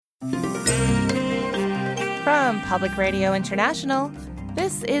From Public Radio International,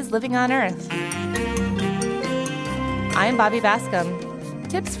 this is Living on Earth. I'm Bobby Bascom.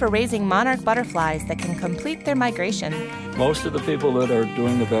 Tips for raising monarch butterflies that can complete their migration. Most of the people that are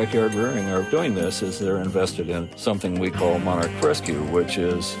doing the backyard rearing are doing this as they're invested in something we call monarch rescue, which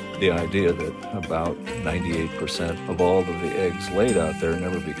is the idea that about 98% of all of the eggs laid out there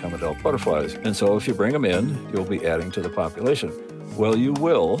never become adult butterflies. And so if you bring them in, you'll be adding to the population. Well, you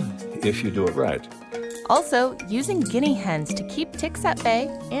will if you do it right. Also, using guinea hens to keep ticks at bay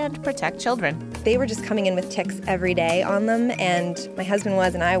and protect children. They were just coming in with ticks every day on them, and my husband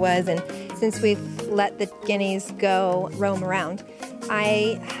was and I was, and since we've let the guineas go roam around,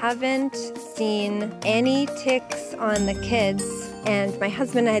 I haven't seen any ticks on the kids, and my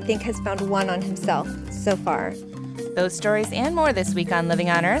husband, I think, has found one on himself so far. Those stories and more this week on Living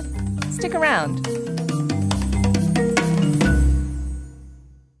on Earth. Stick around.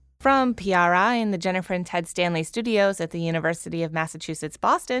 From PRI in the Jennifer and Ted Stanley studios at the University of Massachusetts,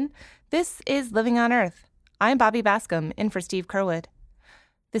 Boston, this is Living on Earth. I'm Bobby Bascom, in for Steve Curwood.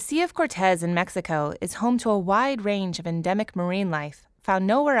 The Sea of Cortez in Mexico is home to a wide range of endemic marine life found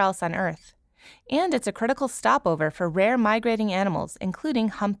nowhere else on Earth. And it's a critical stopover for rare migrating animals, including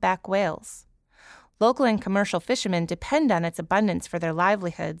humpback whales. Local and commercial fishermen depend on its abundance for their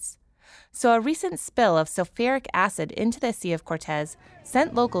livelihoods. So a recent spill of sulfuric acid into the Sea of Cortez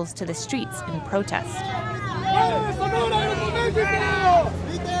sent locals to the streets in protest.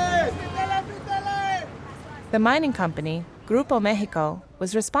 The mining company, Grupo Mexico,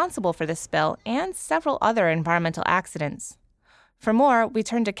 was responsible for this spill and several other environmental accidents. For more, we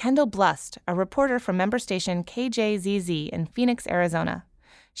turn to Kendall Blust, a reporter from member station KJZZ in Phoenix, Arizona.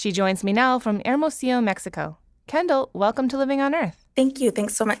 She joins me now from Hermosillo, Mexico. Kendall, welcome to Living on Earth. Thank you.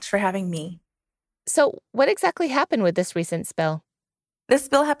 Thanks so much for having me. So what exactly happened with this recent spill? This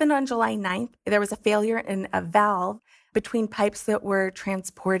spill happened on July 9th. There was a failure in a valve between pipes that were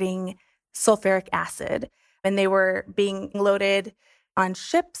transporting sulfuric acid, and they were being loaded on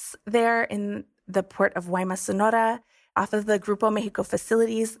ships there in the port of Guaymas, Sonora, off of the Grupo Mexico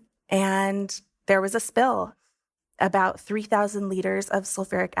facilities, and there was a spill. About 3,000 liters of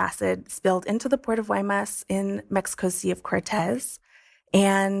sulfuric acid spilled into the port of Guaymas in Mexico's Sea of Cortez.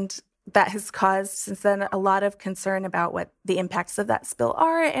 And that has caused, since then, a lot of concern about what the impacts of that spill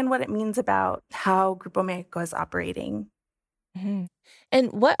are and what it means about how Grupo Mexico is operating. Mm-hmm.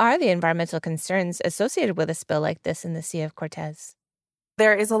 And what are the environmental concerns associated with a spill like this in the Sea of Cortez?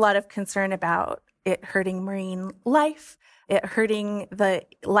 There is a lot of concern about it hurting marine life, it hurting the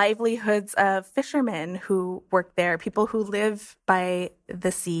livelihoods of fishermen who work there, people who live by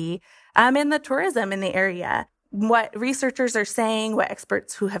the sea, and the tourism in the area. What researchers are saying, what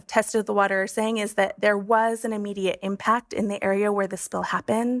experts who have tested the water are saying is that there was an immediate impact in the area where the spill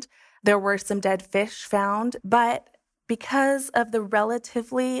happened. There were some dead fish found, but because of the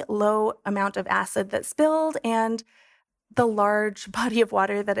relatively low amount of acid that spilled and the large body of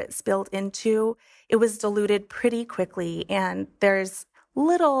water that it spilled into, it was diluted pretty quickly, and there's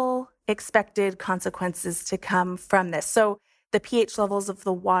little expected consequences to come from this. So the pH levels of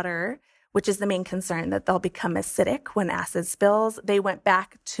the water, which is the main concern, that they'll become acidic when acid spills, they went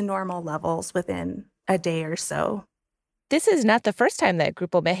back to normal levels within a day or so. This is not the first time that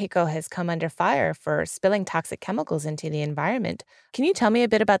Grupo Mexico has come under fire for spilling toxic chemicals into the environment. Can you tell me a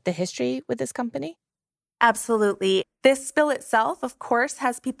bit about the history with this company? Absolutely. This spill itself, of course,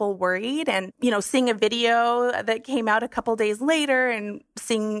 has people worried. And, seeing a video that came out a couple days later and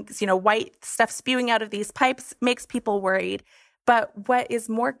seeing, white stuff spewing out of these pipes makes people worried. But what is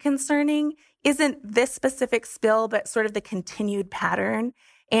more concerning isn't this specific spill, but sort of the continued pattern.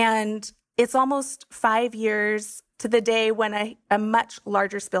 And it's almost 5 years to the day when a much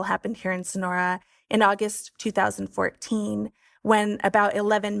larger spill happened here in Sonora in August 2014. When about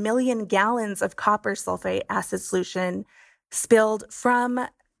 11 million gallons of copper sulfate acid solution spilled from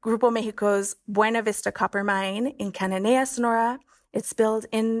Grupo Mexico's Buena Vista copper mine in Cananea, Sonora. It spilled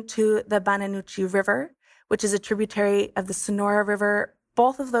into the Bananuchi River, which is a tributary of the Sonora River.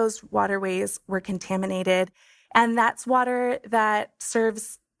 Both of those waterways were contaminated, and that's water that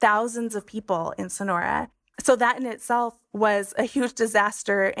serves thousands of people in Sonora. So that in itself was a huge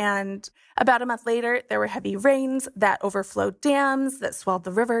disaster. And about a month later, there were heavy rains that overflowed dams, that swelled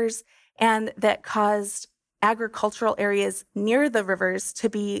the rivers, and that caused agricultural areas near the rivers to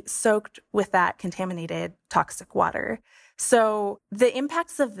be soaked with that contaminated toxic water. So the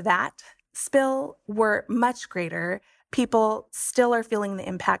impacts of that spill were much greater. People still are feeling the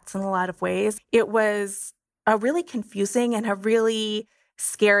impacts in a lot of ways. It was a really confusing and a really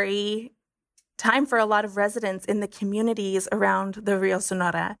scary time for a lot of residents in the communities around the Rio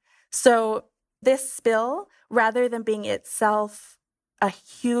Sonora. So This spill, rather than being itself a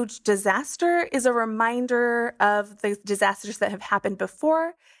huge disaster, is a reminder of the disasters that have happened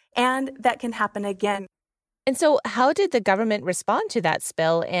before and that can happen again. And so how did the government respond to that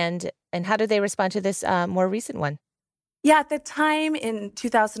spill, and how did they respond to this more recent one? Yeah, at the time in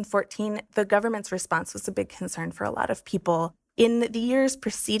 2014, the government's response was a big concern for a lot of people. In the years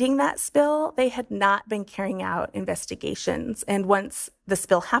preceding that spill, they had not been carrying out investigations. And once the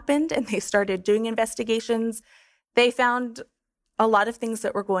spill happened and they started doing investigations, they found a lot of things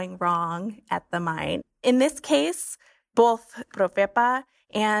that were going wrong at the mine. In this case, both Profepa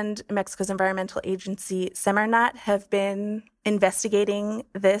and Mexico's environmental agency, Semarnat, have been investigating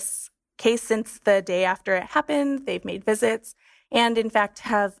this case since the day after it happened. They've made visits and, in fact,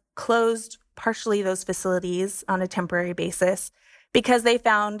 have closed partially those facilities on a temporary basis because they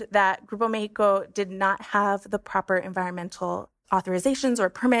found that Grupo Mexico did not have the proper environmental authorizations or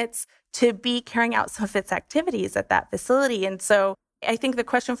permits to be carrying out some of its activities at that facility. And so I think the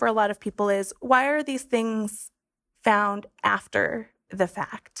question for a lot of people is, why are these things found after the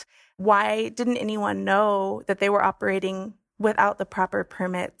fact? Why didn't anyone know that they were operating without the proper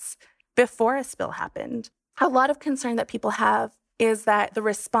permits before a spill happened? A lot of concern that people have is that the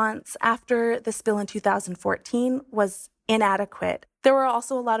response after the spill in 2014 was inadequate. There were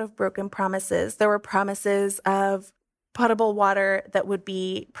also a lot of broken promises. There were promises of potable water that would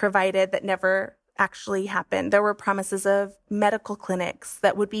be provided that never actually happened. There were promises of medical clinics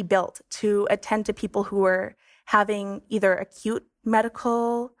that would be built to attend to people who were having either acute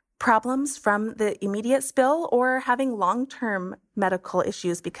medical problems from the immediate spill or having long-term medical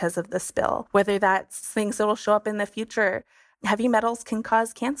issues because of the spill, whether that's things that will show up in the future. Heavy metals can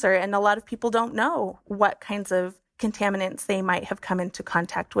cause cancer, and a lot of people don't know what kinds of contaminants they might have come into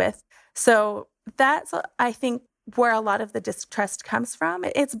contact with. So that's, I think, where a lot of the distrust comes from.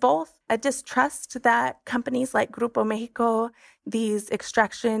 It's both a distrust that companies like Grupo Mexico, these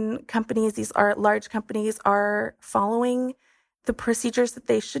extraction companies, these large companies are following the procedures that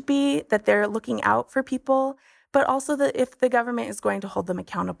they should be, that they're looking out for people, but also that if the government is going to hold them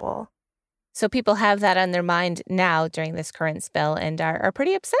accountable. So people have that on their mind now during this current spill and are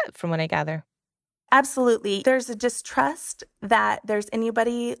pretty upset from what I gather. Absolutely. There's a distrust that there's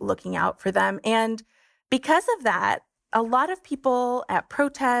anybody looking out for them. And because of that, a lot of people at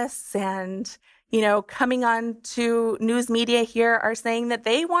protests and, coming on to news media here are saying that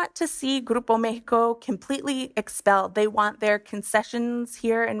they want to see Grupo Mexico completely expelled. They want their concessions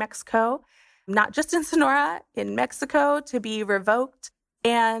here in Mexico, not just in Sonora, in Mexico, to be revoked.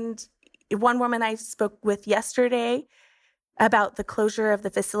 And one woman I spoke with yesterday about the closure of the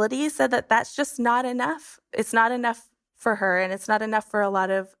facility said that that's just not enough. It's not enough for her, and it's not enough for a lot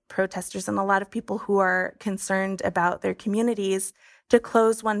of protesters and a lot of people who are concerned about their communities to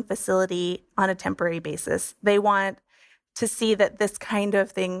close one facility on a temporary basis. They want to see that this kind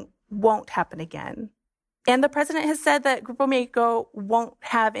of thing won't happen again. And the president has said that Grupo Mexico won't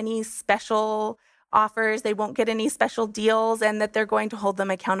have any special offers, they won't get any special deals, and that they're going to hold them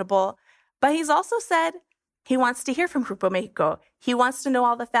accountable. But he's also said he wants to hear from Grupo Mexico. He wants to know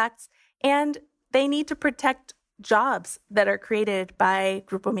all the facts, and they need to protect jobs that are created by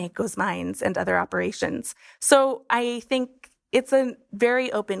Grupo Mexico's mines and other operations. So I think it's a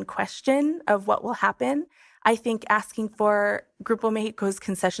very open question of what will happen. I think asking for Grupo Mexico's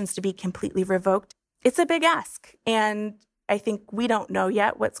concessions to be completely revoked, it's a big ask. And I think we don't know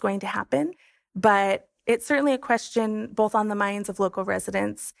yet what's going to happen, but it's certainly a question both on the minds of local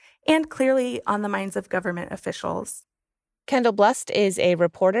residents and clearly on the minds of government officials. Kendall Blust is a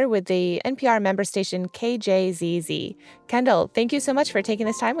reporter with the NPR member station KJZZ. Kendall, thank you so much for taking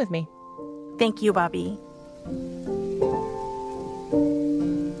this time with me. Thank you, Bobby.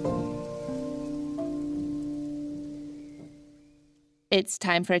 It's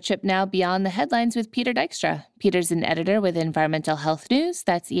time for a trip now beyond the headlines with Peter Dykstra. Peter's an editor with Environmental Health News,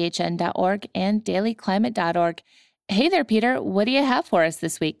 that's ehn.org, and dailyclimate.org. Hey there, Peter. What do you have for us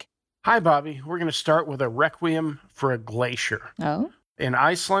this week? Hi, Bobby. We're going to start with a requiem for a glacier. Oh? In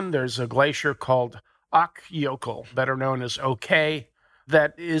Iceland, there's a glacier called Ökjökull, better known as OK,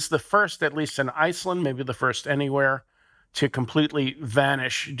 that is the first, at least in Iceland, maybe the first anywhere, to completely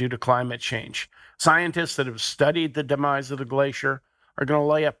vanish due to climate change. Scientists that have studied the demise of the glacier are going to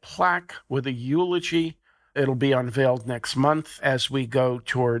lay a plaque with a eulogy. It'll be unveiled next month as we go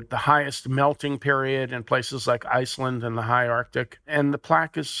toward the highest melting period in places like Iceland and the high Arctic. And the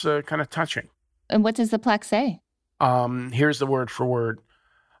plaque is kind of touching. And what does the plaque say? Here's the word for word.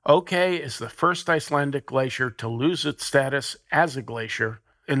 OK is the first Icelandic glacier to lose its status as a glacier.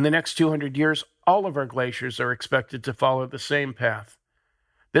 In the next 200 years, all of our glaciers are expected to follow the same path.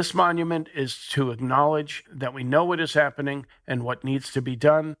 This monument is to acknowledge that we know what is happening and what needs to be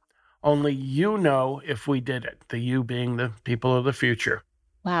done. Only you know if we did it, the you being the people of the future.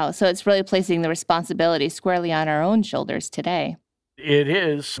 Wow, so it's really placing the responsibility squarely on our own shoulders today. It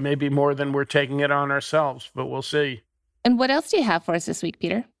is, maybe more than we're taking it on ourselves, but we'll see. And what else do you have for us this week,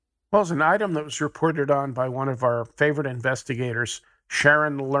 Peter? Well, it's an item that was reported on by one of our favorite investigators,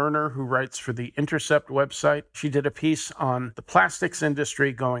 Sharon Lerner, who writes for the Intercept website. She did a piece on the plastics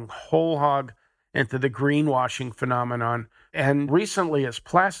industry going whole hog into the greenwashing phenomenon. And recently, as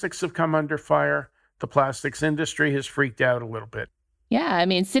plastics have come under fire, the plastics industry has freaked out a little bit. Yeah, I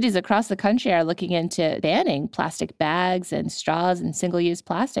mean, cities across the country are looking into banning plastic bags and straws and single-use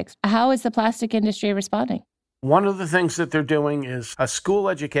plastics. How is the plastic industry responding? One of the things that they're doing is a school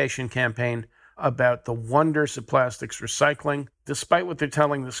education campaign about the wonders of plastics recycling. Despite what they're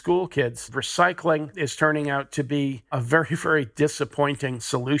telling the school kids, recycling is turning out to be a very, very disappointing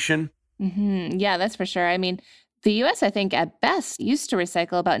solution. Yeah, that's for sure. I mean, the U.S., I think, at best, used to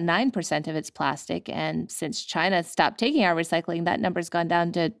recycle about 9% of its plastic. And since China stopped taking our recycling, that number's gone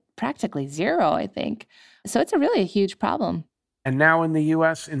down to practically zero, I think. So it's really a huge problem. And now in the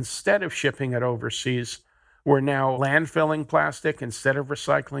U.S., instead of shipping it overseas, we're now landfilling plastic instead of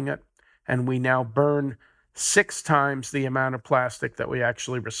recycling it. And we now burn 6 times the amount of plastic that we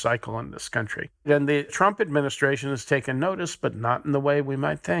actually recycle in this country. And the Trump administration has taken notice, but not in the way we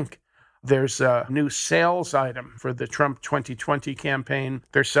might think. There's a new sales item for the Trump 2020 campaign.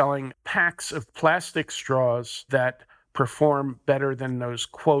 They're selling packs of plastic straws that perform better than those,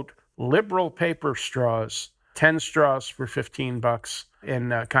 quote, liberal paper straws, 10 straws for $15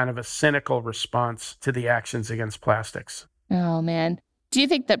 in kind of a cynical response to the actions against plastics. Oh, man. Do you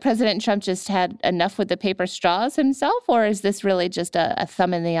think that President Trump just had enough with the paper straws himself, or is this really just a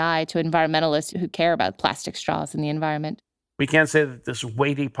thumb in the eye to environmentalists who care about plastic straws in the environment? We can't say that this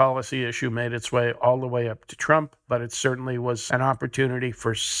weighty policy issue made its way all the way up to Trump, but it certainly was an opportunity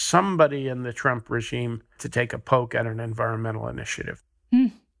for somebody in the Trump regime to take a poke at an environmental initiative.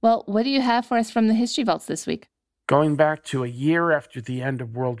 Well, what do you have for us from the History Vaults this week? Going back to a year after the end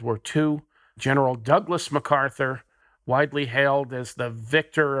of World War II, General Douglas MacArthur, widely hailed as the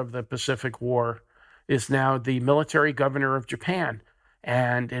victor of the Pacific War, is now the military governor of Japan.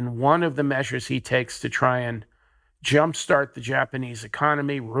 And in one of the measures he takes to try and jumpstart the Japanese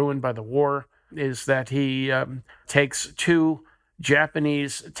economy ruined by the war is that he takes 2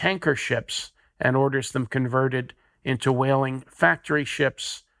 Japanese tanker ships and orders them converted into whaling factory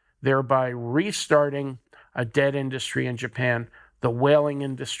ships, thereby restarting a dead industry in Japan, the whaling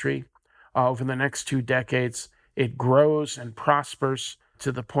industry. Over the next 2 decades, it grows and prospers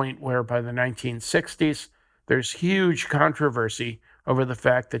to the point where by the 1960s, there's huge controversy over the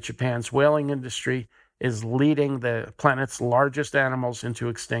fact that Japan's whaling industry is leading the planet's largest animals into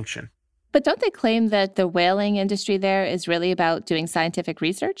extinction. But don't they claim that the whaling industry there is really about doing scientific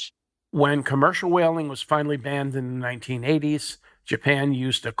research? When commercial whaling was finally banned in the 1980s, Japan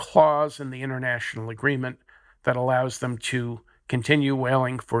used a clause in the international agreement that allows them to continue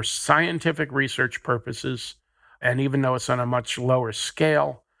whaling for scientific research purposes. And even though it's on a much lower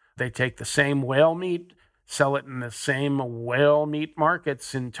scale, they take the same whale meat, sell it in the same whale meat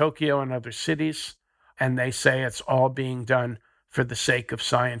markets in Tokyo and other cities. And they say it's all being done for the sake of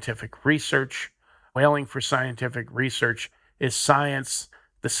scientific research. Whaling for scientific research is science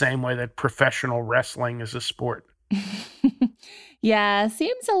the same way that professional wrestling is a sport. Yeah,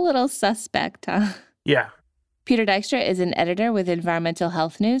 seems a little suspect, huh? Yeah. Peter Dykstra is an editor with Environmental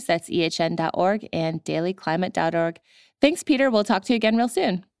Health News. That's ehn.org and dailyclimate.org. Thanks, Peter. We'll talk to you again real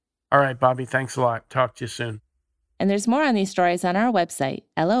soon. All right, Bobby. Thanks a lot. Talk to you soon. And there's more on these stories on our website,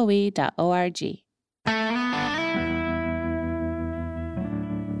 loe.org.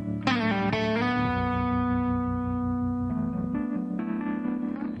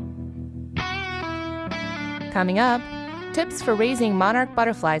 Coming up, tips for raising monarch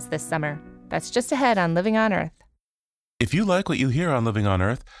butterflies this summer. That's just ahead on Living on Earth. If you like what you hear on Living on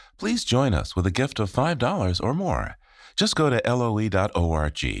Earth, please join us with a gift of $5 or more. Just go to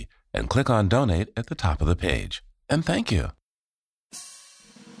loe.org and click on Donate at the top of the page. And thank you.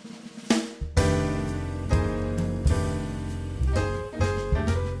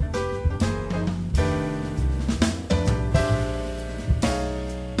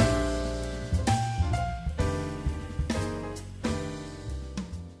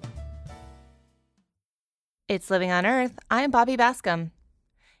 It's Living on Earth. I'm Bobby Bascom.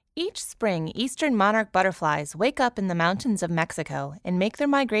 Each spring, eastern monarch butterflies wake up in the mountains of Mexico and make their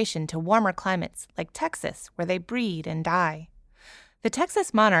migration to warmer climates like Texas, where they breed and die. The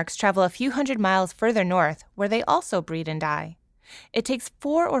Texas monarchs travel a few hundred miles further north, where they also breed and die. It takes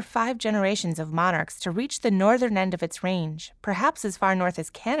 4 or 5 generations of monarchs to reach the northern end of its range, perhaps as far north as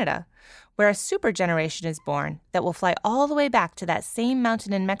Canada, where a super generation is born that will fly all the way back to that same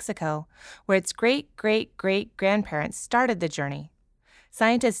mountain in Mexico, where its great-great-great-grandparents started the journey.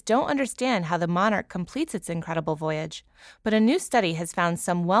 Scientists don't understand how the monarch completes its incredible voyage, but a new study has found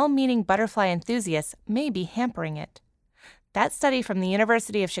some well-meaning butterfly enthusiasts may be hampering it. That study from the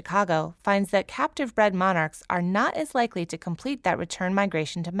University of Chicago finds that captive-bred monarchs are not as likely to complete that return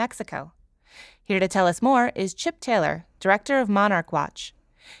migration to Mexico. Here to tell us more is Chip Taylor, director of Monarch Watch.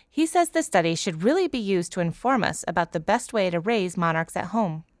 He says the study should really be used to inform us about the best way to raise monarchs at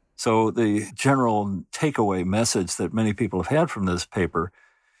home. So the general takeaway message that many people have had from this paper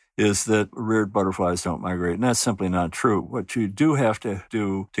is that reared butterflies don't migrate, and that's simply not true. What you do have to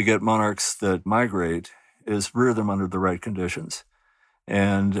do to get monarchs that migrate is rear them under the right conditions.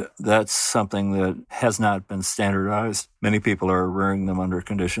 And that's something that has not been standardized. Many people are rearing them under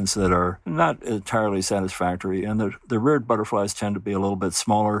conditions that are not entirely satisfactory, and the reared butterflies tend to be a little bit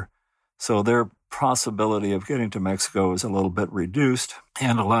smaller, so their possibility of getting to Mexico is a little bit reduced.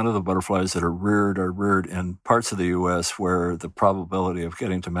 And a lot of the butterflies that are reared in parts of the U.S. where the probability of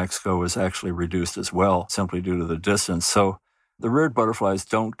getting to Mexico is actually reduced as well, simply due to the distance. So the reared butterflies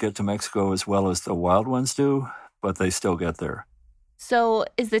don't get to Mexico as well as the wild ones do, but they still get there. So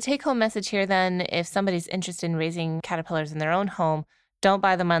is the take-home message here then, if somebody's interested in raising caterpillars in their own home, don't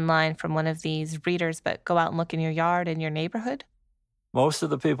buy them online from one of these breeders, but go out and look in your yard in your neighborhood? Most of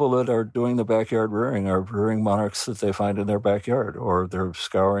the people that are doing the backyard rearing are rearing monarchs that they find in their backyard, or they're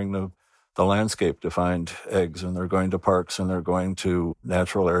scouring the landscape to find eggs, and they're going to parks and they're going to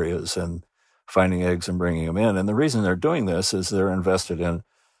natural areas and finding eggs and bringing them in. And the reason they're doing this is they're invested in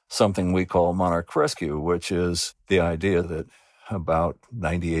something we call Monarch Rescue, which is the idea that about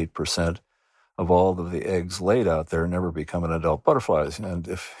 98% of all of the eggs laid out there never become an adult butterflies. And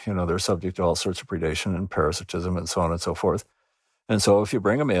if, they're subject to all sorts of predation and parasitism and so on and so forth. And so if you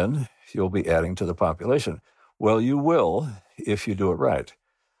bring them in, you'll be adding to the population. Well, you will if you do it right.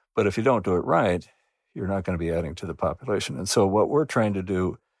 But if you don't do it right, you're not going to be adding to the population. And so what we're trying to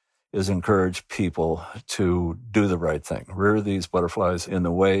do is encourage people to do the right thing, rear these butterflies in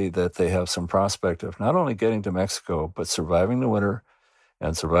the way that they have some prospect of not only getting to Mexico, but surviving the winter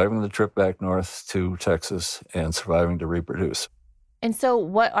and surviving the trip back north to Texas and surviving to reproduce. And so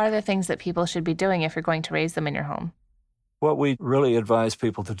what are the things that people should be doing if you're going to raise them in your home? What we really advise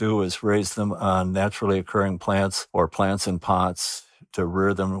people to do is raise them on naturally occurring plants or plants in pots, to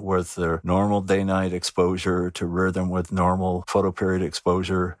rear them with their normal day-night exposure, to rear them with normal photoperiod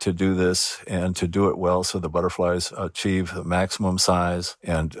exposure, to do this and to do it well so the butterflies achieve the maximum size,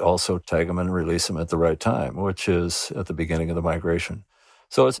 and also tag them and release them at the right time, which is at the beginning of the migration.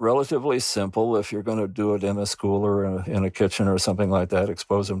 So it's relatively simple. If you're going to do it in a school or in a kitchen or something like that,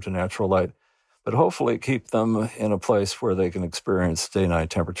 expose them to natural light. But hopefully keep them in a place where they can experience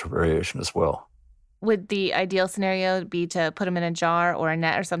day-night temperature variation as well. Would the ideal scenario be to put them in a jar or a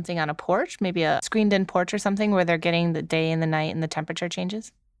net or something on a porch, maybe a screened-in porch or something where they're getting the day and the night and the temperature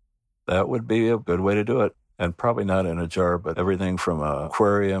changes? That would be a good way to do it. And probably not in a jar, but everything from an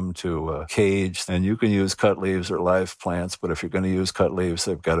aquarium to a cage. And you can use cut leaves or live plants, but if you're going to use cut leaves,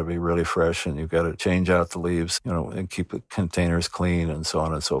 they've got to be really fresh, and you've got to change out the leaves, and keep the containers clean and so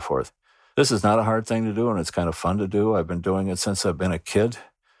on and so forth. This is not a hard thing to do, and it's kind of fun to do. I've been doing it since I've been a kid.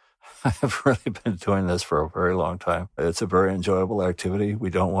 I've really been doing this for a very long time. It's a very enjoyable activity. We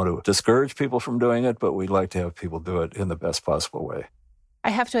don't want to discourage people from doing it, but we'd like to have people do it in the best possible way. I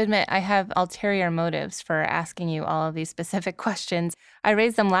have to admit, I have ulterior motives for asking you all of these specific questions. I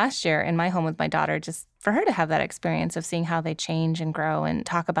raised them last year in my home with my daughter, just for her to have that experience of seeing how they change and grow and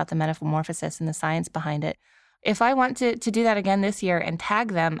talk about the metamorphosis and the science behind it. If I want to do that again this year and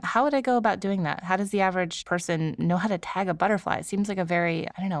tag them, how would I go about doing that? How does the average person know how to tag a butterfly? It seems like a very,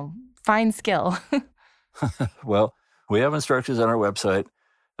 fine skill. Well, we have instructions on our website.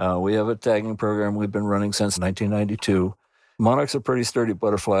 We have a tagging program we've been running since 1992. Monarchs are pretty sturdy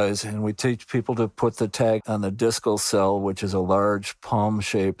butterflies, and we teach people to put the tag on the discal cell, which is a large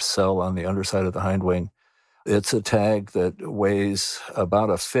palm-shaped cell on the underside of the hindwing. It's a tag that weighs about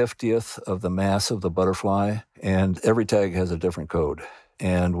 1/50th of the mass of the butterfly, and every tag has a different code.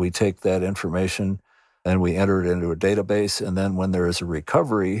 And we take that information and we enter it into a database, and then when there is a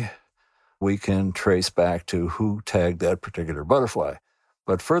recovery, we can trace back to who tagged that particular butterfly.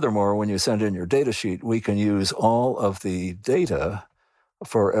 But furthermore, when you send in your data sheet, we can use all of the data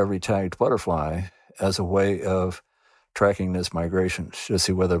for every tagged butterfly as a way of tracking this migration, to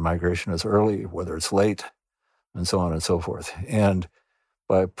see whether migration is early, whether it's late, and so on and so forth. And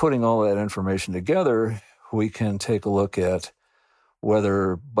by putting all that information together, we can take a look at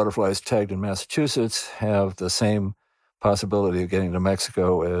whether butterflies tagged in Massachusetts have the same possibility of getting to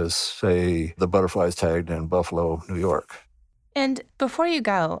Mexico as, say, the butterflies tagged in Buffalo, New York. And before you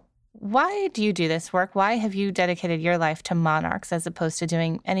go, why do you do this work? Why have you dedicated your life to monarchs as opposed to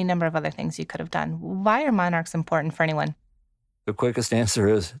doing any number of other things you could have done? Why are monarchs important for anyone? The quickest answer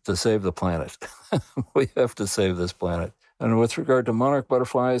is to save the planet. We have to save this planet. And with regard to monarch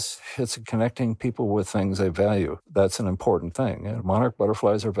butterflies, it's connecting people with things they value. That's an important thing. And monarch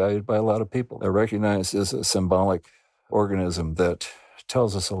butterflies are valued by a lot of people. They're recognized as a symbolic organism that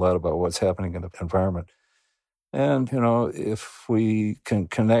tells us a lot about what's happening in the environment. And, if we can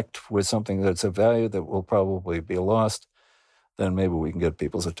connect with something that's of value that will probably be lost, then maybe we can get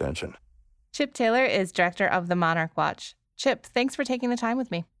people's attention. Chip Taylor is director of the Monarch Watch. Chip, thanks for taking the time with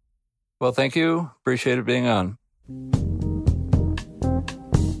me. Well, thank you. Appreciate it being on.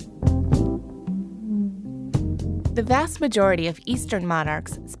 The vast majority of eastern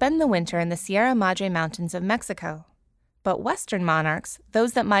monarchs spend the winter in the Sierra Madre Mountains of Mexico. But western monarchs,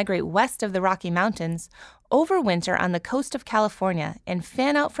 those that migrate west of the Rocky Mountains, overwinter on the coast of California and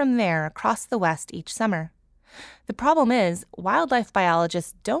fan out from there across the west each summer. The problem is, wildlife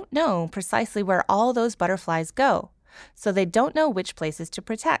biologists don't know precisely where all those butterflies go, so they don't know which places to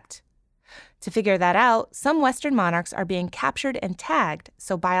protect. To figure that out, some western monarchs are being captured and tagged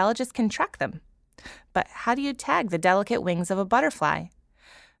so biologists can track them. But how do you tag the delicate wings of a butterfly?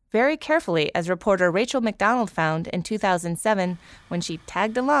 Very carefully, as reporter Rachel McDonald found in 2007 when she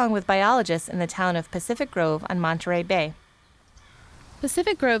tagged along with biologists in the town of Pacific Grove on Monterey Bay.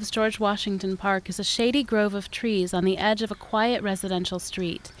 Pacific Grove's George Washington Park is a shady grove of trees on the edge of a quiet residential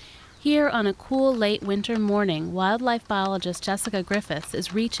street. Here, on a cool late winter morning, wildlife biologist Jessica Griffiths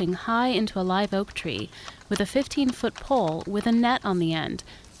is reaching high into a live oak tree with a 15-foot pole with a net on the end.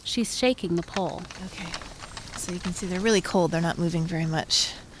 She's shaking the pole. Okay, so you can see they're really cold. They're not moving very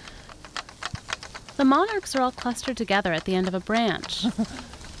much. The monarchs are all clustered together at the end of a branch.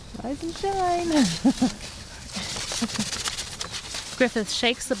 Rise and shine. Griffiths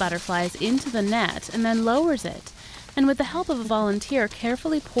shakes the butterflies into the net and then lowers it, and with the help of a volunteer,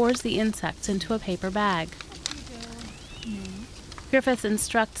 carefully pours the insects into a paper bag. Griffiths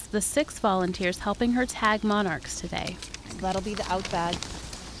instructs the 6 volunteers helping her tag monarchs today. That'll be the out bag.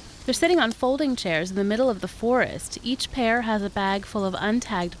 They're sitting on folding chairs in the middle of the forest. Each pair has a bag full of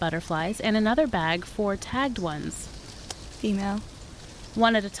untagged butterflies and another bag for tagged ones. Female.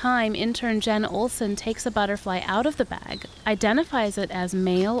 One at a time, intern Jen Olson takes a butterfly out of the bag, identifies it as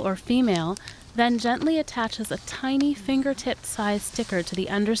male or female, then gently attaches a tiny fingertip-sized sticker to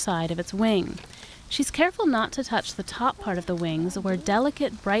the underside of its wing. She's careful not to touch the top part of the wings where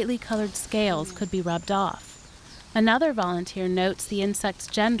delicate, brightly colored scales could be rubbed off. Another volunteer notes the insect's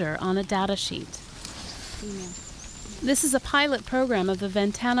gender on a data sheet. This is a pilot program of the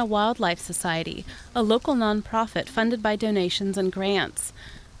Ventana Wildlife Society, a local nonprofit funded by donations and grants.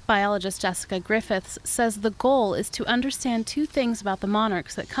 Biologist Jessica Griffiths says the goal is to understand 2 things about the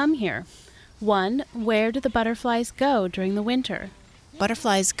monarchs that come here. 1, where do the butterflies go during the winter?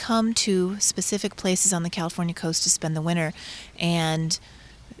 Butterflies come to specific places on the California coast to spend the winter, and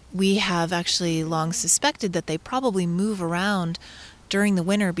we have actually long suspected that they probably move around during the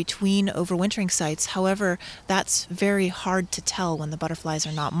winter between overwintering sites. However, that's very hard to tell when the butterflies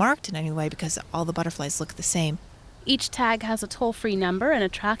are not marked in any way because all the butterflies look the same. Each tag has a toll-free number and a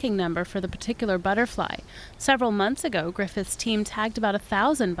tracking number for the particular butterfly. Several months ago, Griffith's team tagged about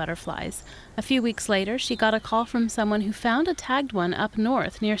 1,000 butterflies. A few weeks later, she got a call from someone who found a tagged one up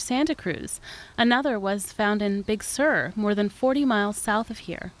north near Santa Cruz. Another was found in Big Sur, more than 40 miles south of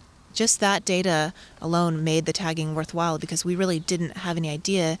here. Just that data alone made the tagging worthwhile because we really didn't have any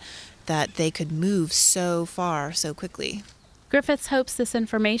idea that they could move so far so quickly. Griffiths hopes this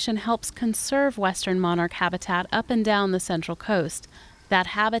information helps conserve western monarch habitat up and down the Central Coast. That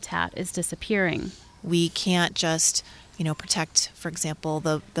habitat is disappearing. We can't just, protect, for example,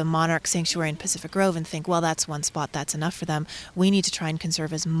 the monarch sanctuary in Pacific Grove and think, well, that's one spot, that's enough for them. We need to try and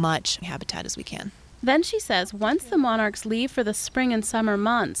conserve as much habitat as we can. Then she says once the monarchs leave for the spring and summer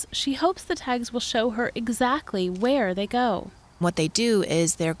months, she hopes the tags will show her exactly where they go. What they do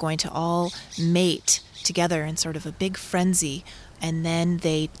is they're going to all mate together in sort of a big frenzy, and then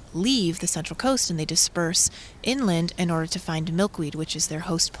they leave the Central Coast and they disperse inland in order to find milkweed, which is their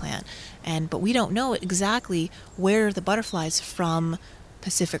host plant. But we don't know exactly where the butterflies from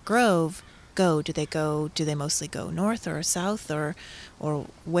Pacific Grove go. Do they mostly go north or south, or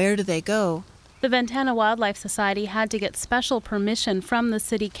where do they go? The Ventana Wildlife Society had to get special permission from the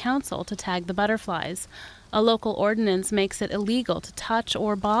city council to tag the butterflies. A local ordinance makes it illegal to touch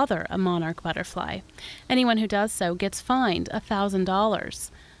or bother a monarch butterfly. Anyone who does so gets fined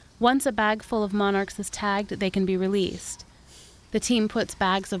 $1,000. Once a bag full of monarchs is tagged, they can be released. The team puts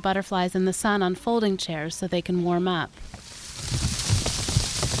bags of butterflies in the sun on folding chairs so they can warm up.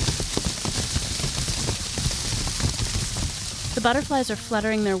 The butterflies are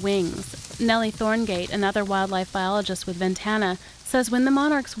fluttering their wings. Nellie Thorngate, another wildlife biologist with Ventana, says when the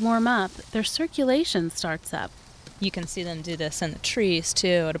monarchs warm up, their circulation starts up. You can see them do this in the trees,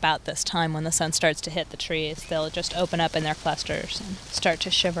 too, at about this time when the sun starts to hit the trees. They'll just open up in their clusters and start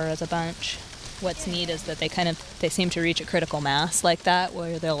to shiver as a bunch. What's neat is that they seem to reach a critical mass like that,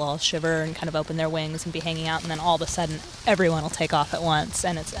 where they'll all shiver and kind of open their wings and be hanging out, and then all of a sudden, everyone will take off at once,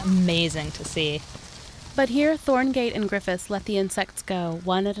 and it's amazing to see. But here, Thorngate and Griffiths let the insects go,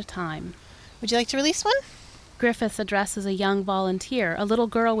 one at a time. Would you like to release one? Griffiths addresses a young volunteer, a little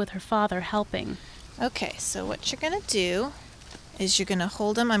girl with her father helping. Okay, so what you're going to do is you're going to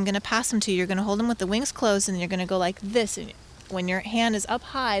hold them. I'm going to pass them to you. You're going to hold them with the wings closed, and you're going to go like this. And when your hand is up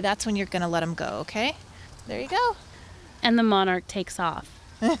high, that's when you're going to let them go, okay? There you go. And the monarch takes off.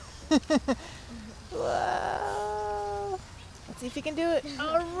 Whoa. Let's see if he can do it.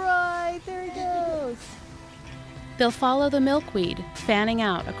 All right, there he goes. They'll follow the milkweed, fanning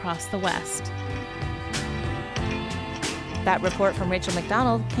out across the west. That report from Rachel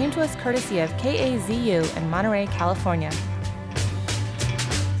McDonald came to us courtesy of KAZU in Monterey, California.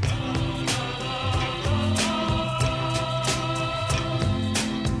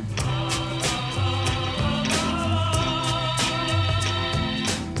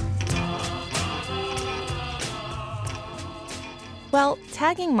 Well,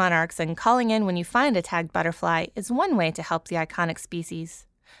 tagging monarchs and calling in when you find a tagged butterfly is one way to help the iconic species.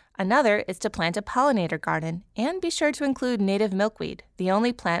 Another is to plant a pollinator garden and be sure to include native milkweed, the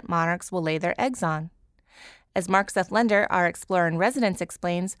only plant monarchs will lay their eggs on. As Mark Seth Lender, our explorer in residence,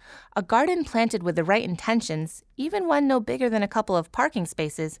 explains, a garden planted with the right intentions, even one no bigger than a couple of parking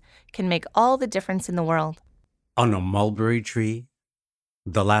spaces, can make all the difference in the world. On a mulberry tree,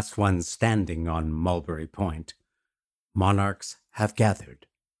 the last one standing on Mulberry Point, monarchs have gathered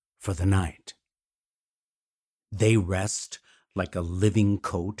for the night. They rest like a living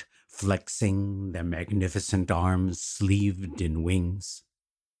coat, flexing their magnificent arms sleeved in wings.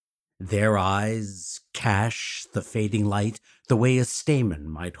 Their eyes cache the fading light the way a stamen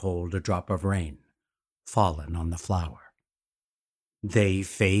might hold a drop of rain fallen on the flower. They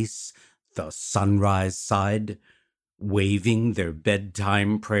face the sunrise side, waving their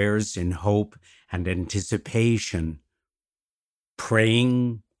bedtime prayers in hope and anticipation,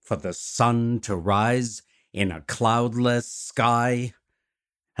 praying for the sun to rise in a cloudless sky,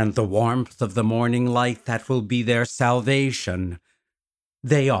 and the warmth of the morning light that will be their salvation.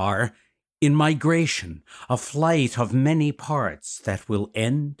 They are in migration, a flight of many parts that will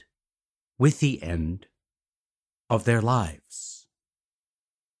end with the end of their lives.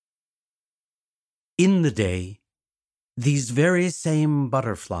 In the day, these very same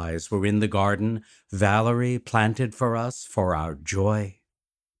butterflies were in the garden Valerie planted for us for our joy.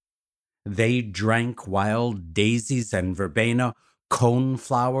 They drank wild daisies and verbena,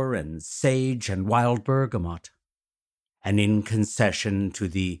 coneflower and sage and wild bergamot. And in concession to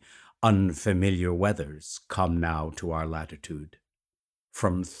the unfamiliar weathers come now to our latitude,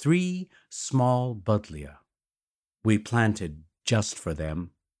 from 3 small buddleia we planted just for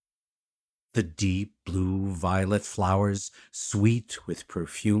them, the deep blue-violet flowers, sweet with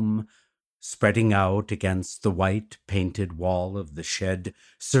perfume, spreading out against the white painted wall of the shed,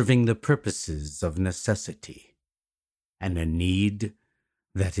 serving the purposes of necessity, and a need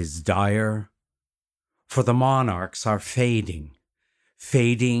that is dire. For the monarchs are fading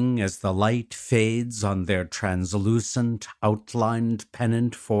as the light fades on their translucent, outlined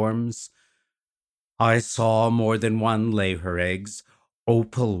pennant forms. I saw more than one lay her eggs,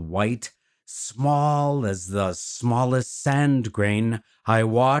 opal white, small as the smallest sand grain. I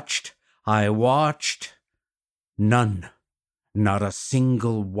watched. None, not a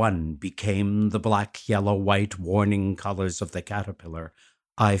single one, became the black, yellow, white warning colors of the caterpillar.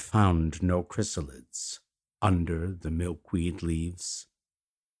 I found no chrysalids under the milkweed leaves.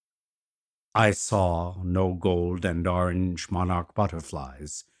 I saw no gold and orange monarch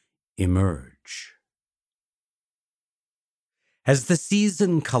butterflies emerge. As the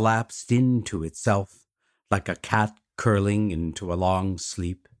season collapsed into itself, like a cat curling into a long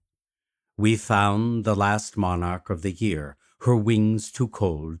sleep, we found the last monarch of the year, her wings too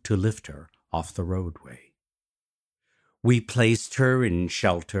cold to lift her off the roadway. We placed her in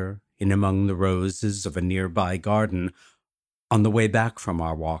shelter in among the roses of a nearby garden on the way back from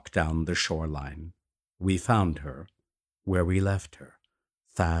our walk down the shoreline, we found her where we left her,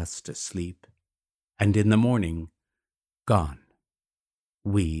 fast asleep, and in the morning, gone.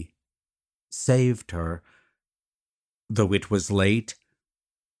 We saved her, though it was late,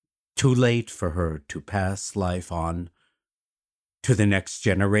 too late for her to pass life on to the next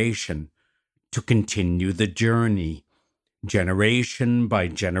generation, to continue the journey, generation by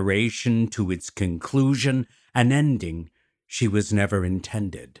generation, to its conclusion, an ending she was never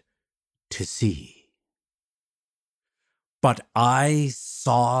intended to see. But I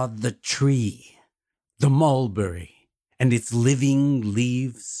saw the tree, the mulberry, and its living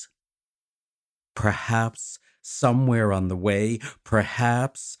leaves. Perhaps somewhere on the way,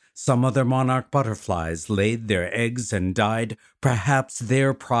 perhaps some other monarch butterflies laid their eggs and died. Perhaps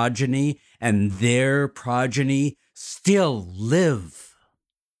their progeny and their progeny still live.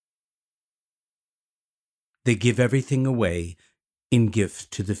 They give everything away in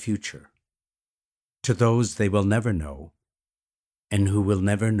gift to the future, to those they will never know and who will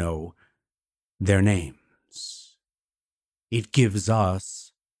never know their names. It gives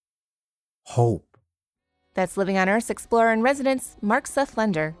us hope. That's Living on Earth's Explorer in Residence, Mark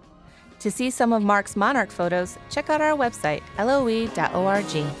Suthlender. To see some of Mark's monarch photos, check out our website,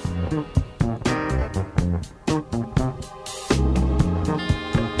 loe.org.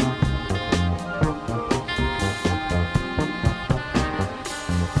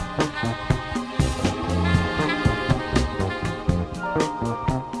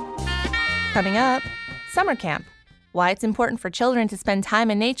 Coming up, summer camp. Why it's important for children to spend time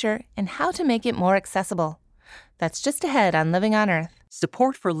in nature and how to make it more accessible. That's just ahead on Living on Earth.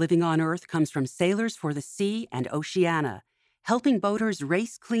 Support for Living on Earth comes from Sailors for the Sea and Oceana, helping boaters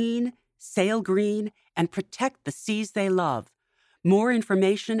race clean, sail green, and protect the seas they love. More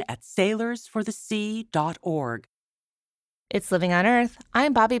information at sailorsforthesea.org. It's Living on Earth.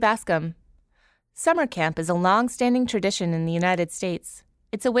 I'm Bobby Bascom. Summer camp is a long-standing tradition in the United States.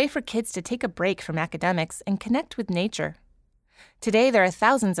 It's a way for kids to take a break from academics and connect with nature. Today, there are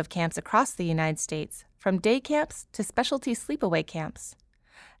thousands of camps across the United States, from day camps to specialty sleepaway camps.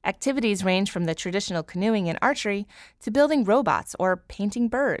 Activities range from the traditional canoeing and archery to building robots or painting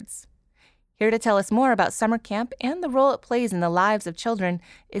birds. Here to tell us more about summer camp and the role it plays in the lives of children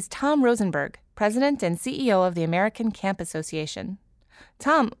is Tom Rosenberg, President and CEO of the American Camp Association.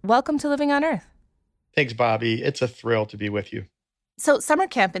 Tom, welcome to Living on Earth. Thanks, Bobby. It's a thrill to be with you. So summer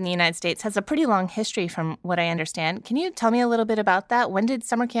camp in the United States has a pretty long history from what I understand. Can you tell me a little bit about that? When did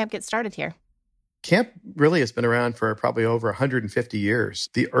summer camp get started here? Camp really has been around for probably over 150 years.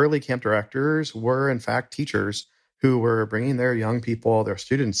 The early camp directors were, in fact, teachers who were bringing their young people, their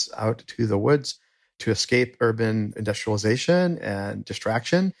students, out to the woods to escape urban industrialization and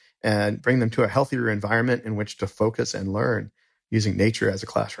distraction and bring them to a healthier environment in which to focus and learn using nature as a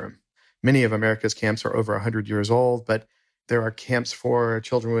classroom. Many of America's camps are over 100 years old, but there are camps for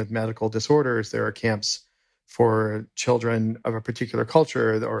children with medical disorders. There are camps for children of a particular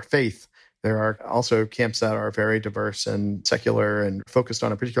culture or faith. There are also camps that are very diverse and secular and focused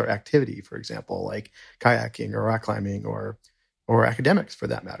on a particular activity, for example, like kayaking or rock climbing or academics for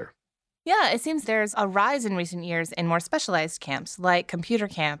that matter. Yeah, it seems there's a rise in recent years in more specialized camps like computer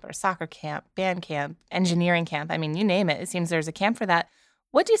camp or soccer camp, band camp, engineering camp. I mean, you name it. It seems there's a camp for that.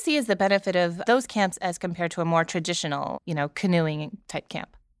 What do you see as the benefit of those camps as compared to a more traditional, canoeing type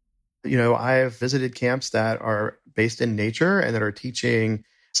camp? I've visited camps that are based in nature and that are teaching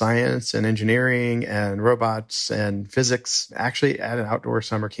science and engineering and robots and physics actually at an outdoor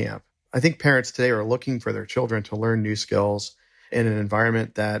summer camp. I think parents today are looking for their children to learn new skills in an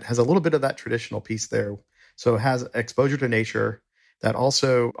environment that has a little bit of that traditional piece there. So it has exposure to nature that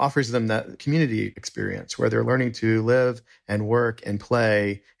also offers them that community experience where they're learning to live and work and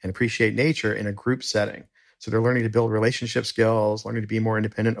play and appreciate nature in a group setting. So they're learning to build relationship skills, learning to be more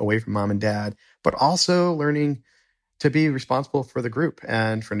independent away from mom and dad, but also learning to be responsible for the group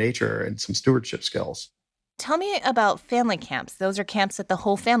and for nature and some stewardship skills. Tell me about family camps. Those are camps that the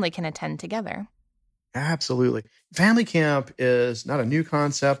whole family can attend together. Absolutely. Family camp is not a new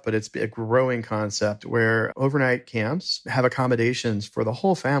concept, but it's a growing concept where overnight camps have accommodations for the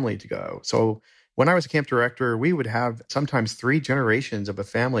whole family to go. So when I was a camp director, we would have sometimes 3 generations of a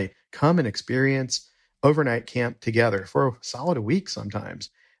family come and experience overnight camp together for a solid week sometimes.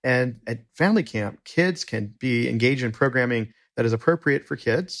 And at family camp, kids can be engaged in programming that is appropriate for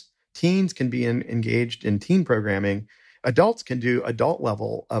kids. Teens can be engaged in teen programming. Adults can do adult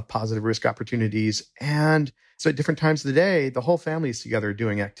level of positive risk opportunities. And so at different times of the day, the whole family is together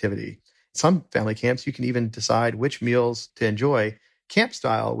doing activity. Some family camps, you can even decide which meals to enjoy camp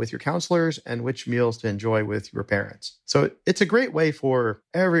style with your counselors and which meals to enjoy with your parents. So it's a great way for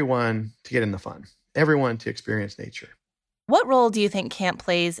everyone to get in the fun. everyone to experience nature. What role do you think camp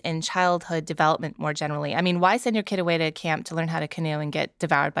plays in childhood development more generally? I mean, why send your kid away to camp to learn how to canoe and get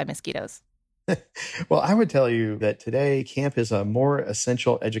devoured by mosquitoes? Well, I would tell you that today camp is a more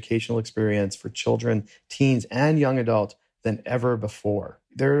essential educational experience for children, teens, and young adults than ever before.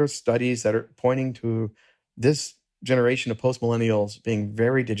 There are studies that are pointing to this generation of post-millennials being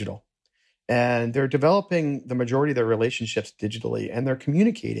very digital. And they're developing the majority of their relationships digitally, and they're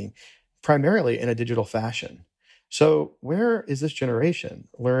communicating primarily in a digital fashion. So where is this generation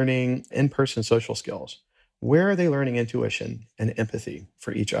learning in-person social skills? Where are they learning intuition and empathy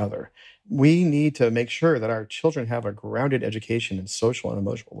for each other? We need to make sure that our children have a grounded education in social and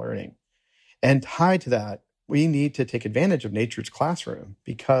emotional learning. And tied to that, we need to take advantage of nature's classroom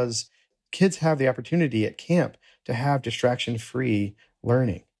because kids have the opportunity at camp to have distraction-free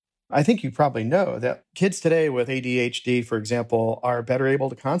learning. I think you probably know that kids today with ADHD, for example, are better able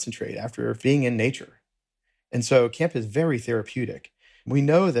to concentrate after being in nature. And so camp is very therapeutic. We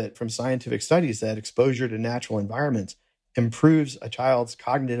know that from scientific studies that exposure to natural environments improves a child's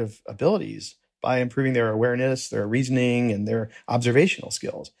cognitive abilities by improving their awareness, their reasoning, and their observational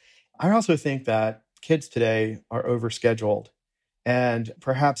skills. I also think that kids today are overscheduled and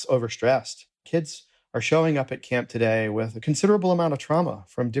perhaps overstressed. Kids are showing up at camp today with a considerable amount of trauma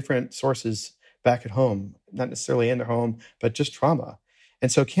from different sources back at home, not necessarily in their home, but just trauma.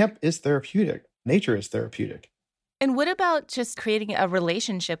 And so camp is therapeutic. Nature is therapeutic. And what about just creating a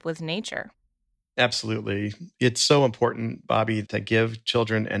relationship with nature? Absolutely. It's so important, Bobby, to give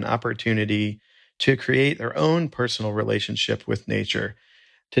children an opportunity to create their own personal relationship with nature,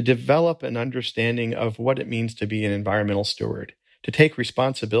 to develop an understanding of what it means to be an environmental steward, to take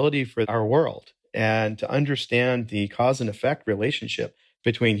responsibility for our world, and to understand the cause and effect relationship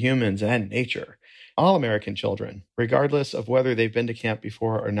between humans and nature. All American children, regardless of whether they've been to camp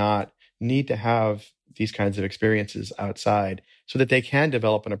before or not, need to have these kinds of experiences outside so that they can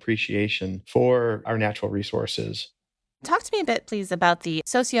develop an appreciation for our natural resources. Talk to me a bit, please, about the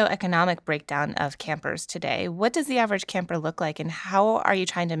socioeconomic breakdown of campers today. What does the average camper look like, and how are you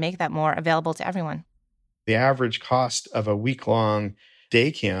trying to make that more available to everyone? The average cost of a week-long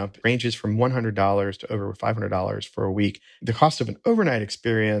day camp ranges from $100 to over $500 for a week. The cost of an overnight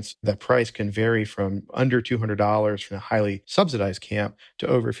experience, that price can vary from under $200 from a highly subsidized camp to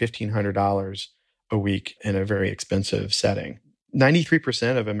over $1,500 a week in a very expensive setting.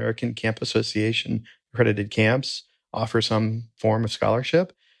 93% of American Camp Association accredited camps offer some form of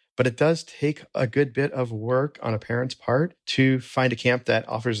scholarship, but it does take a good bit of work on a parent's part to find a camp that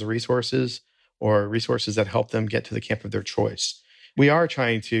offers the resources or resources that help them get to the camp of their choice. We are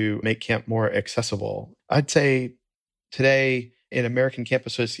trying to make camp more accessible. I'd say today in American Camp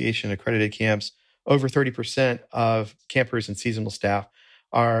Association accredited camps, over 30% of campers and seasonal staff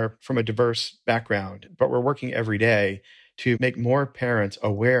are from a diverse background, but we're working every day to make more parents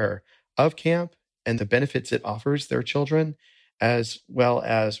aware of camp and the benefits it offers their children, as well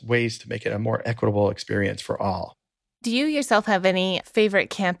as ways to make it a more equitable experience for all. Do you yourself have any favorite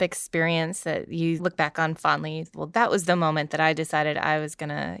camp experience that you look back on fondly? Well, that was the moment that I decided I was going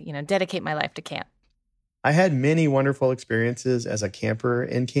to, dedicate my life to camp. I had many wonderful experiences as a camper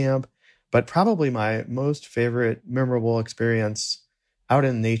in camp, but probably my most favorite memorable experience out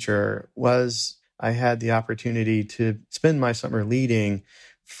in nature was I had the opportunity to spend my summer leading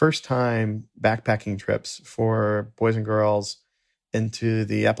first-time backpacking trips for boys and girls into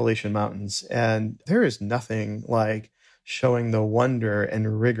the Appalachian Mountains. And there is nothing like showing the wonder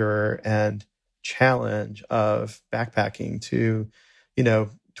and rigor and challenge of backpacking to,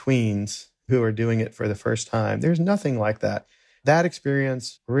 tweens who are doing it for the first time. There's nothing like that. That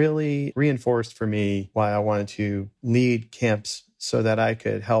experience really reinforced for me why I wanted to lead camps so that I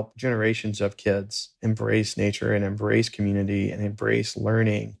could help generations of kids embrace nature and embrace community and embrace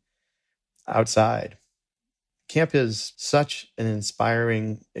learning outside. Camp is such an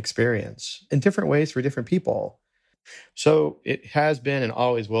inspiring experience in different ways for different people. So it has been and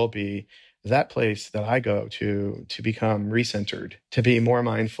always will be that place that I go to become recentered, to be more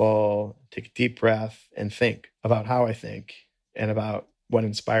mindful, take a deep breath, and think about how I think and about what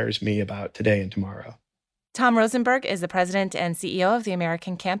inspires me about today and tomorrow. Tom Rosenberg is the president and CEO of the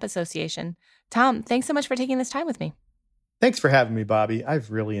American Camp Association. Tom, thanks so much for taking this time with me. Thanks for having me, Bobby.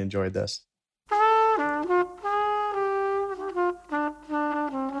 I've really enjoyed this.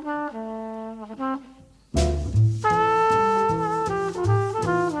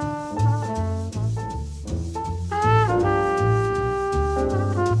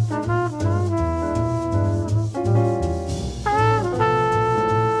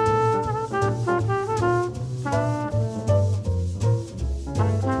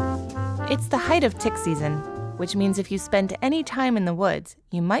 height of tick season, which means if you spend any time in the woods,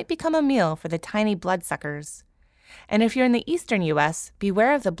 you might become a meal for the tiny bloodsuckers. And if you're in the eastern U.S.,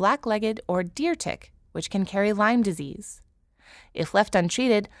 beware of the black-legged or deer tick, which can carry Lyme disease. If left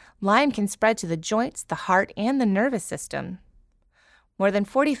untreated, Lyme can spread to the joints, the heart, and the nervous system. More than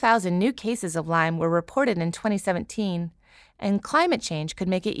 40,000 new cases of Lyme were reported in 2017, and climate change could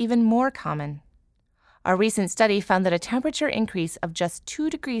make it even more common. A recent study found that a temperature increase of just 2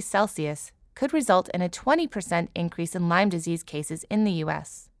 degrees Celsius could result in a 20% increase in Lyme disease cases in the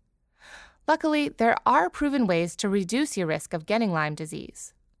U.S. Luckily, there are proven ways to reduce your risk of getting Lyme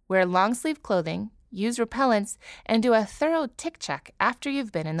disease. Wear long-sleeve clothing, use repellents, and do a thorough tick check after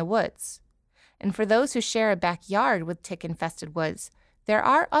you've been in the woods. And for those who share a backyard with tick-infested woods, there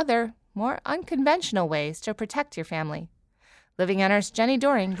are other, more unconventional ways to protect your family. Living on Earth's Jenny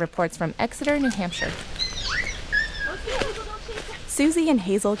Doring reports from Exeter, New Hampshire. Susie and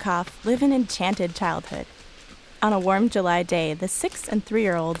Hazel Koff live an enchanted childhood. On a warm July day, the 6- and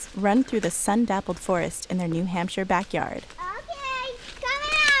 3-year-olds run through the sun-dappled forest in their New Hampshire backyard. Okay,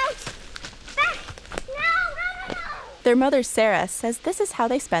 coming out! No. Their mother, Sarah, says this is how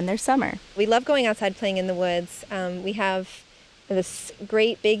they spend their summer. We love going outside playing in the woods. We have this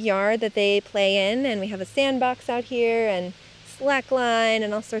great big yard that they play in, and we have a sandbox out here, and slackline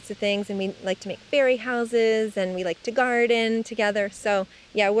and all sorts of things, and we like to make fairy houses, and we like to garden together. So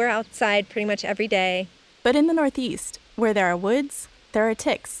yeah, we're outside pretty much every day. But in the Northeast, where there are woods, there are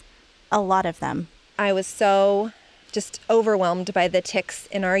ticks. A lot of them. I was so just overwhelmed by the ticks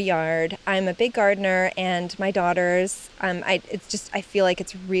in our yard. I'm a big gardener, and my daughters, I feel like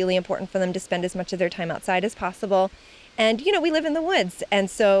it's really important for them to spend as much of their time outside as possible. And we live in the woods,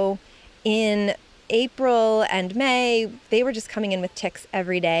 and so in April and May, they were just coming in with ticks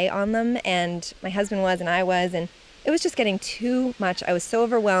every day on them, and my husband was, and I was, and it was just getting too much. I was so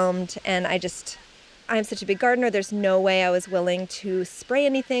overwhelmed, and I'm such a big gardener, there's no way I was willing to spray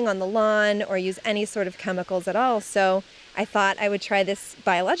anything on the lawn or use any sort of chemicals at all, so I thought I would try this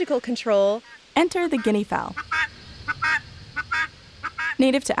biological control. Enter the guinea fowl.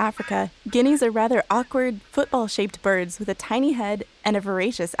 Native to Africa, guineas are rather awkward, football-shaped birds with a tiny head and a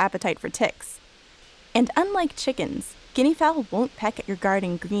voracious appetite for ticks. And unlike chickens, guinea fowl won't peck at your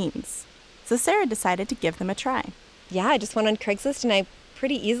garden greens. So Sarah decided to give them a try. Yeah, I just went on Craigslist and I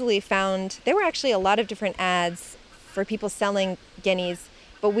pretty easily found there were actually a lot of different ads for people selling guineas,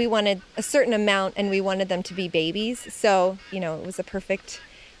 but we wanted a certain amount and we wanted them to be babies. So, it was a perfect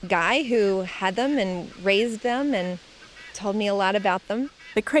guy who had them and raised them and told me a lot about them.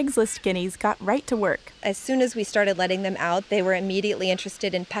 The Craigslist guineas got right to work. As soon as we started letting them out, they were immediately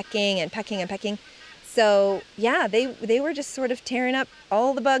interested in pecking and pecking and pecking. So, yeah, they were just sort of tearing up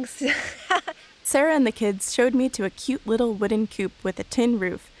all the bugs. Sarah and the kids showed me to a cute little wooden coop with a tin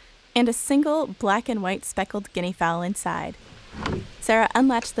roof and a single black and white speckled guinea fowl inside. Sarah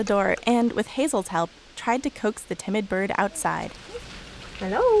unlatched the door and, with Hazel's help, tried to coax the timid bird outside.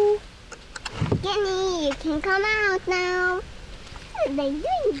 Hello? Guinea, you can come out now. What are they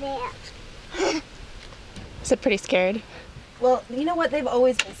doing there? Is it pretty scared? Well, you know what? They've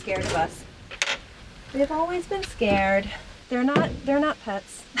always been scared of us. They've always been scared. They're not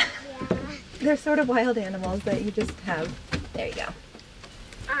pets. Yeah. They're sort of wild animals that you just have. There you go.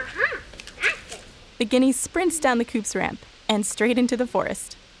 Uh-huh. That's it. The guinea sprints down the coop's ramp and straight into the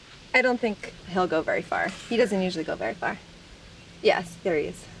forest. I don't think he'll go very far. He doesn't usually go very far. Yes, there he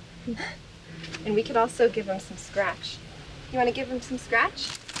is. And we could also give him some scratch. You want to give him some scratch?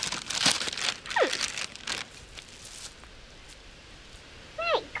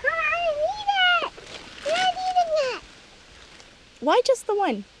 Hey, come on and eat it! You're not eating it! Why just the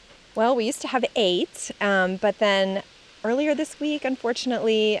one? Well, we used to have 8, but then earlier this week,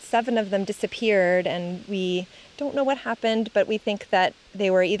 unfortunately, 7 of them disappeared, and we don't know what happened, but we think that they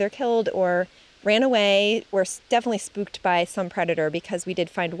were either killed or ran away. We're definitely spooked by some predator because we did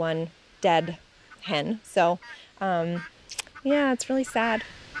find one dead hen. So, yeah, it's really sad.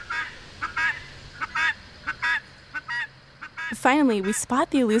 Finally, we spot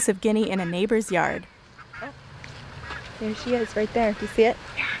the elusive guinea in a neighbor's yard. Oh, there she is, right there. Do you see it?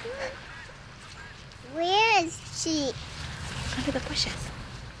 Where is she? Under the bushes.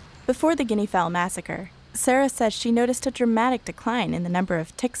 Before the guinea fowl massacre, Sarah says she noticed a dramatic decline in the number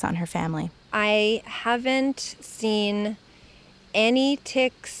of ticks on her family. I haven't seen any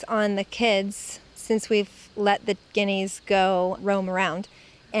ticks on the kids since we've let the guineas go roam around.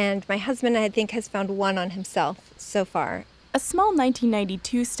 And my husband, I think, has found one on himself so far. A small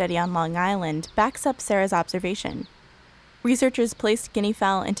 1992 study on Long Island backs up Sarah's observation. Researchers placed guinea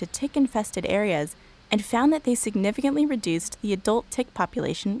fowl into tick-infested areas and found that they significantly reduced the adult tick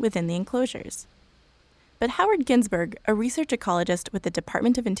population within the enclosures. But Howard Ginsberg, a research ecologist with the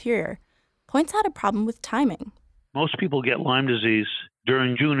Department of Interior, points out a problem with timing. Most people get Lyme disease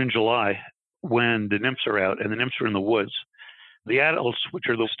during June and July when the nymphs are out, and the nymphs are in the woods. The adults, which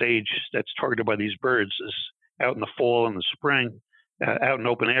are the stage that's targeted by these birds, is out in the fall and the spring, out in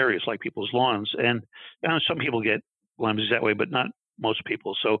open areas like people's lawns. And some people get Lyme disease that way, but not most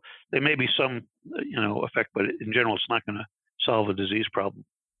people. So there may be some, effect, but in general, it's not going to solve the disease problem.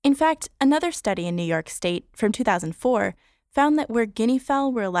 In fact, another study in New York State from 2004 found that where guinea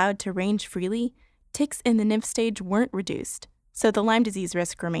fowl were allowed to range freely, ticks in the nymph stage weren't reduced, so the Lyme disease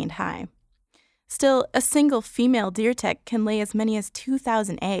risk remained high. Still, a single female deer tick can lay as many as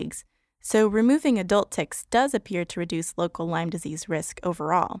 2,000 eggs, so removing adult ticks does appear to reduce local Lyme disease risk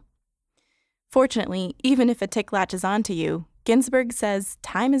overall. Fortunately, even if a tick latches onto you, Ginsberg says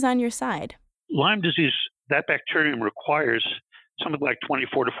time is on your side. Lyme disease, that bacterium requires something like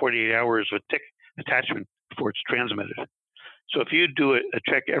 24 to 48 hours of tick attachment before it's transmitted. So if you do a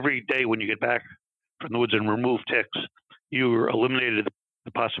check every day when you get back from the woods and remove ticks, you eliminated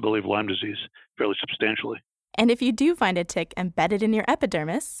the possibility of Lyme disease fairly substantially. And if you do find a tick embedded in your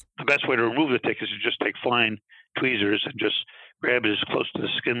epidermis, the best way to remove the tick is to just take fine tweezers and just grab it as close to the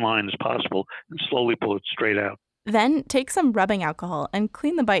skin line as possible and slowly pull it straight out. Then take some rubbing alcohol and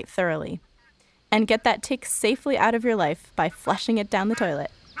clean the bite thoroughly. And get that tick safely out of your life by flushing it down the toilet.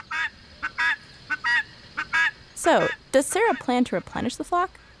 So, does Sarah plan to replenish the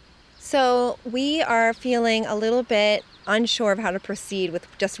flock? So we are feeling a little bit unsure of how to proceed with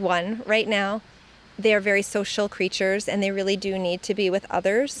just one right now. They are very social creatures and they really do need to be with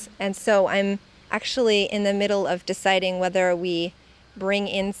others. And so I'm actually in the middle of deciding whether we bring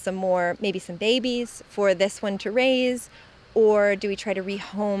in some more, maybe some babies for this one to raise, or do we try to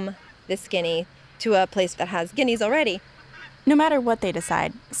rehome this guinea to a place that has guineas already. No matter what they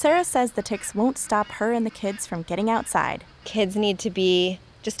decide, Sarah says the ticks won't stop her and the kids from getting outside. Kids need to be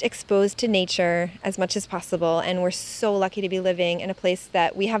just exposed to nature as much as possible, and we're so lucky to be living in a place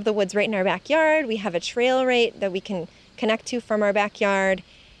that we have the woods right in our backyard. We have a trail right that we can connect to from our backyard.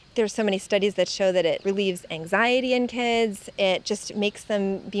 There's so many studies that show that it relieves anxiety in kids. It just makes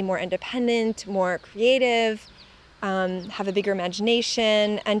them be more independent, more creative, have a bigger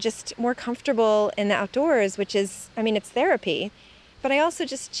imagination, and just more comfortable in the outdoors, which is, it's therapy. But I also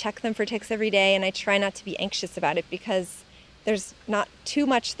just check them for ticks every day, and I try not to be anxious about it because there's not too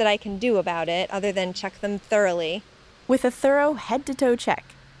much that I can do about it other than check them thoroughly. With a thorough head-to-toe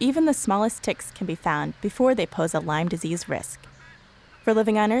check, even the smallest ticks can be found before they pose a Lyme disease risk. For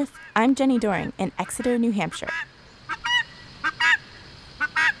Living on Earth, I'm Jenny Doring in Exeter, New Hampshire.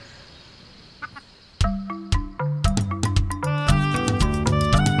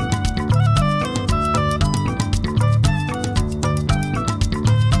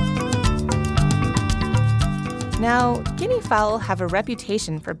 Now, guinea fowl have a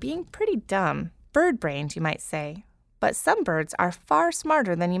reputation for being pretty dumb, bird-brained, you might say. But some birds are far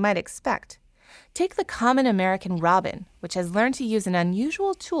smarter than you might expect. Take the common American robin, which has learned to use an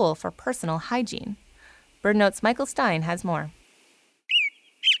unusual tool for personal hygiene. BirdNote's Michael Stein has more.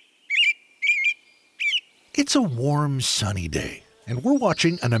 It's a warm, sunny day, and we're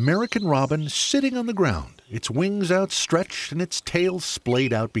watching an American robin sitting on the ground, its wings outstretched and its tail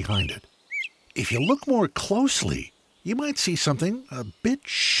splayed out behind it. If you look more closely, you might see something a bit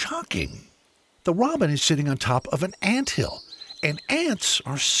shocking. The robin is sitting on top of an anthill, and ants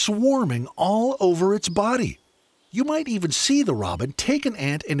are swarming all over its body. You might even see the robin take an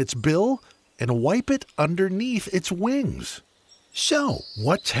ant in its bill and wipe it underneath its wings. So,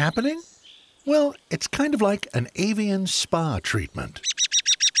 what's happening? Well, it's kind of like an avian spa treatment.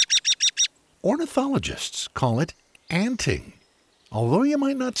 Ornithologists call it anting. Although you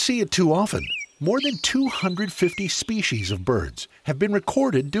might not see it too often, more than 250 species of birds have been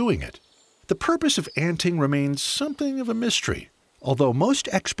recorded doing it. The purpose of anting remains something of a mystery, although most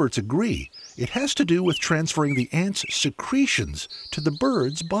experts agree it has to do with transferring the ant's secretions to the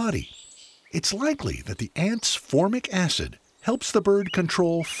bird's body. It's likely that the ant's formic acid helps the bird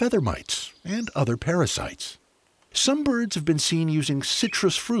control feather mites and other parasites. Some birds have been seen using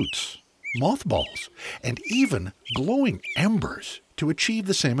citrus fruits, mothballs, and even glowing embers to achieve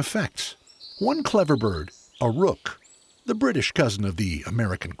the same effects. One clever bird, a rook, the British cousin of the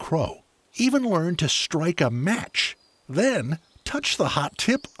American crow, even learned to strike a match, then touch the hot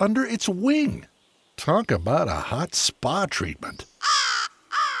tip under its wing. Talk about a hot spa treatment.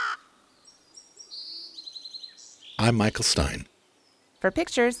 I'm Michael Stein. For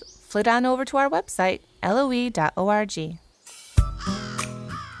pictures, flit on over to our website, loe.org.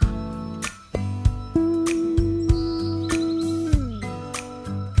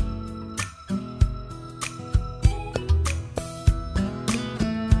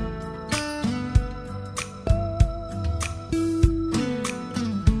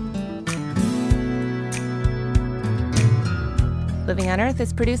 Living on Earth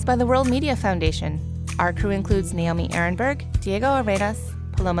is produced by the World Media Foundation. Our crew includes Naomi Ehrenberg, Diego Arenas,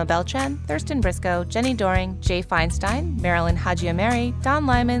 Paloma Beltran, Thurston Briscoe, Jenny Doring, Jay Feinstein, Marilyn Hajiameri, Don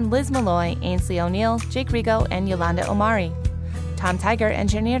Lyman, Liz Malloy, Ainsley O'Neill, Jake Rigo, and Yolanda Omari. Tom Tiger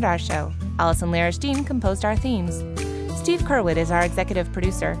engineered our show. Allison Larish-Dean composed our themes. Steve Curwood is our executive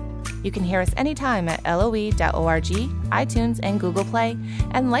producer. You can hear us anytime at loe.org, iTunes, and Google Play,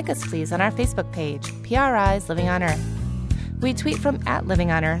 and like us please on our Facebook page, PRI's Living on Earth. We tweet from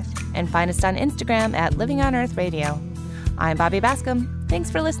 @LivingOnEarth and find us on Instagram @LivingOnEarthRadio. I'm Bobby Bascom. Thanks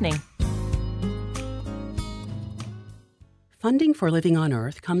for listening. Funding for Living on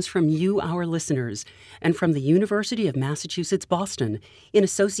Earth comes from you, our listeners, and from the University of Massachusetts Boston, in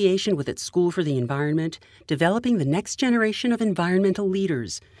association with its School for the Environment, developing the next generation of environmental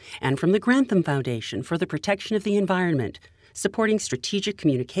leaders, and from the Grantham Foundation for the Protection of the Environment, supporting strategic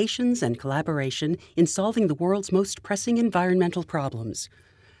communications and collaboration in solving the world's most pressing environmental problems.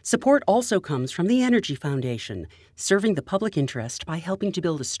 Support also comes from the Energy Foundation, serving the public interest by helping to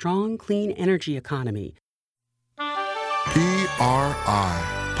build a strong, clean energy economy.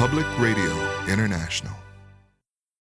 PRI, Public Radio International.